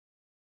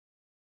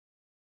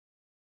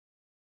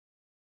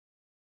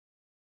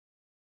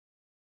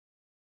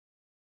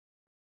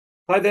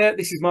Hi there,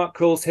 this is Mark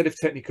Coles, Head of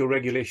Technical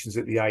Regulations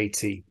at the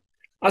IET.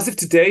 As of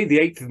today, the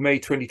 8th of May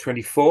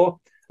 2024,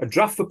 a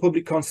draft for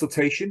public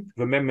consultation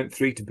of Amendment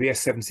 3 to BS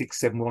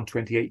 7671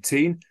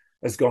 2018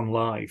 has gone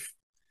live.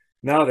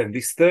 Now then,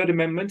 this third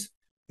amendment,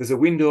 there's a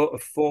window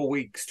of 4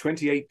 weeks,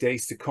 28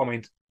 days to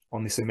comment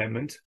on this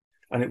amendment,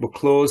 and it will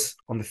close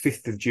on the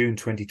 5th of June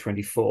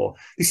 2024.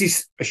 This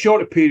is a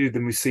shorter period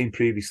than we've seen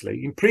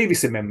previously. In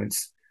previous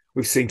amendments,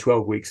 we've seen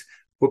 12 weeks.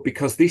 But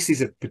because this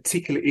is a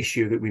particular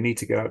issue that we need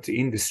to get out to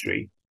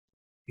industry,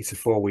 it's a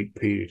 4-week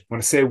period. When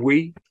I say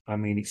we, I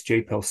mean it's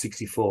JPEL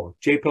 64.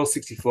 JPEL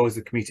 64 is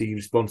the committee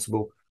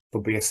responsible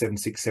for BS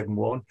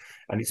 7671,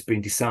 and it's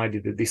been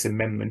decided that this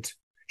amendment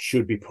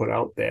should be put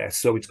out there.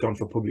 So it's gone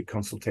for public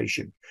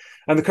consultation.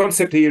 And the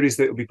concept here is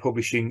that it'll be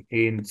publishing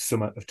in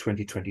summer of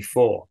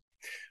 2024.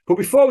 But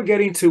before we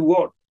get into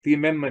what the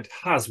amendment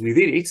has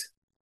within it,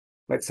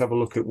 let's have a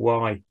look at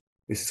why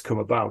this has come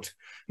about.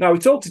 Now,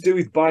 it's all to do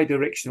with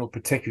bidirectional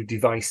protective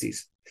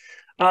devices.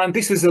 And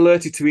this was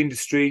alerted to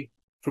industry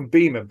from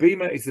BEMA.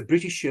 BEMA is the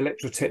British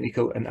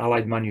Electrotechnical and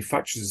Allied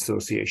Manufacturers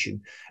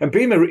Association. And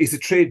BEMA is a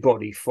trade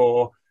body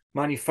for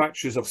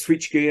manufacturers of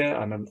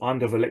switchgear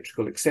and of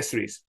electrical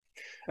accessories.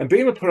 And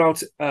BEMA put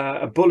out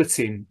a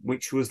bulletin,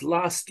 which was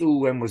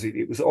when was it?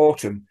 It was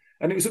autumn.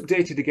 And it was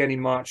updated again in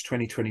March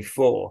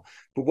 2024.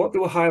 But what they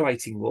were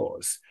highlighting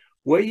was,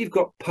 where you've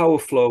got power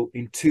flow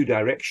in two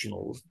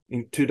directions,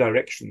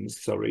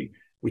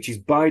 which is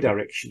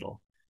bidirectional,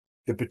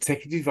 the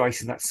protective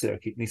device in that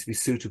circuit needs to be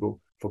suitable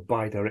for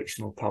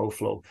bidirectional power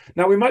flow.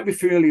 Now, we might be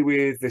familiar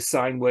with the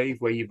sine wave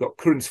where you've got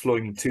currents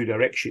flowing in two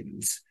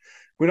directions.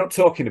 We're not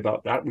talking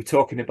about that. We're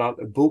talking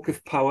about a bulk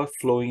of power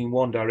flowing in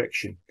one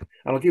direction.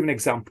 And I'll give an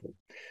example.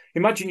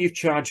 Imagine you've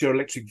charged your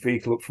electric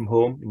vehicle up from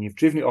home and you've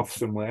driven it off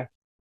somewhere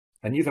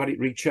and you've had it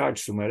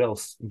recharged somewhere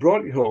else and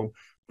brought it home,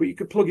 but you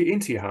could plug it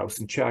into your house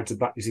and charge the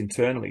batteries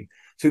internally.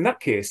 So in that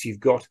case, you've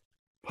got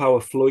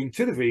power flowing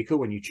to the vehicle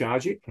when you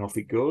charge it, and off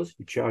it goes.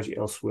 You charge it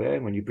elsewhere,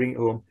 and when you bring it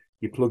home,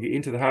 you plug it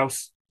into the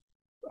house,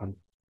 and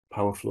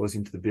power flows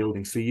into the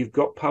building. So you've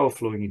got power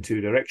flowing in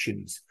two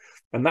directions,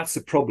 and that's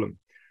the problem.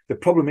 The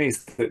problem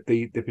is that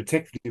the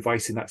protective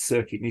device in that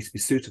circuit needs to be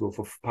suitable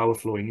for power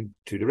flowing in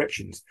two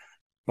directions,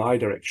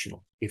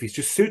 bidirectional. If it's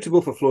just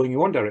suitable for flowing in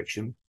one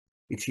direction,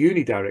 it's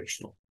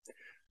unidirectional.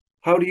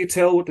 How do you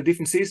tell what the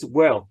difference is?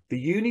 Well,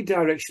 the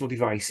unidirectional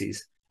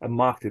devices are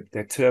marked at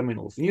their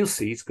terminals, and you'll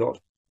see it's got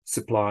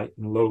supply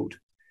and load.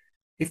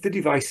 If the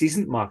device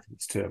isn't marked at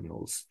its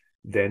terminals,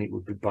 then it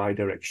would be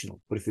bidirectional.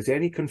 But if there's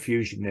any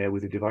confusion there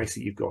with the device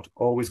that you've got,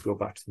 always go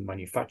back to the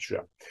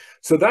manufacturer.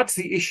 So that's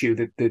the issue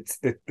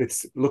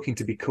that's looking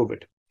to be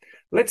covered.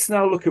 Let's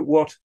now look at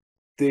what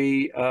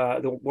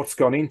what's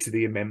gone into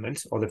the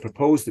amendment, or the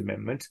proposed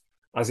amendment,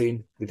 as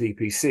in the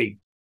DPC.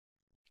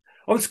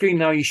 On the screen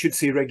now, you should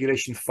see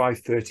Regulation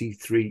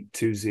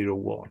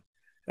 533.201.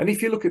 And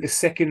if you look at the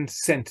second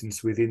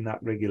sentence within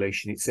that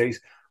regulation, it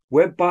says,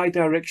 where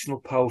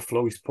bidirectional power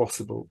flow is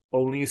possible,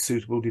 only a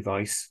suitable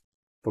device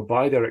for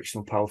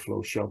bidirectional power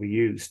flow shall be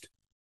used.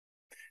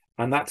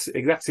 And that's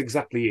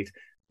exactly it.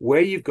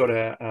 Where you've got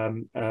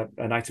an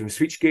item of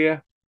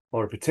switchgear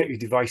or a protective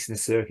device in a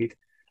circuit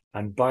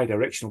and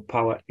bidirectional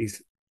power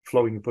is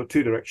flowing in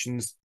two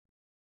directions,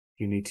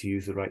 you need to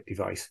use the right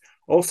device.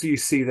 Also, you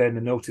see then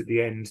the note at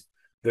the end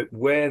that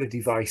where the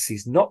device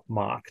is not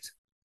marked,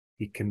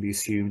 it can be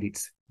assumed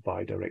it's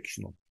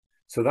bidirectional.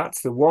 So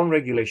that's the one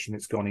regulation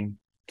that's gone in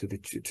to the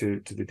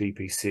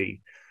DPC.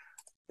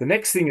 The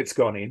next thing that's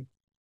gone in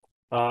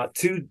are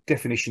two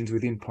definitions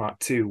within Part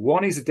 2.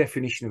 One is a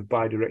definition of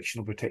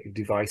bidirectional protective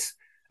device,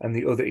 and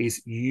the other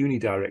is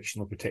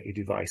unidirectional protective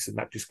device, and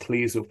that just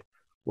clears up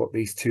what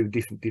these two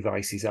different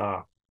devices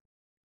are.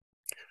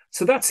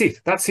 So that's it.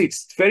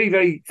 It's very,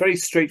 very, very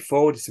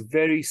straightforward. It's a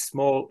very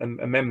small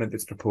amendment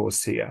that's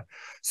proposed here.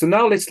 So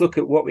now let's look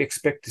at what we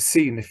expect to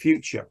see in the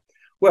future.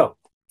 Well,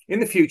 in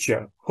the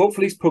future,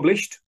 hopefully it's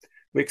published.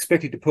 We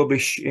expect it to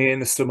publish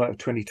in the summer of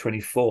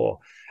 2024.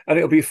 And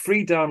it'll be a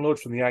free download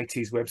from the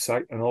IET's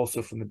website and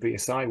also from the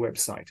BSI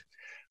website.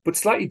 But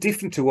slightly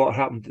different to what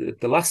happened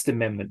at the last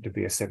amendment to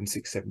BS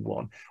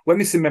 7671. When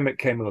this amendment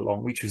came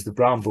along, which was the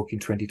Brown Book in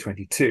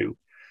 2022,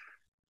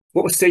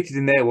 what was stated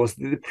in there was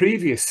that the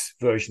previous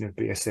version of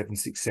BS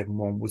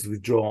 7671 was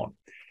withdrawn.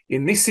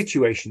 In this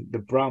situation, the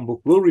Brown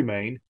Book will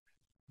remain,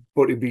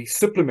 but it'll be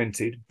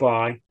supplemented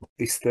by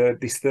this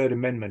third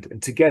amendment,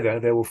 and together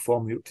they will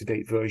form the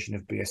up-to-date version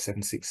of BS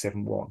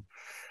 7671.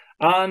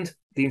 And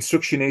the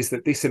instruction is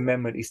that this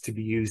amendment is to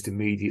be used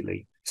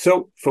immediately.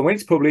 So from when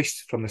it's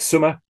published, from the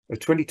summer of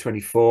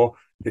 2024,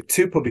 the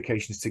two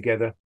publications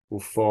together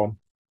will form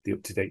the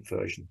up-to-date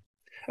version.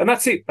 And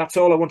that's it. That's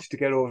all I wanted to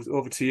get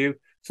over to you.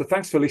 So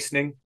thanks for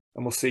listening,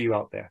 and we'll see you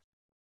out there.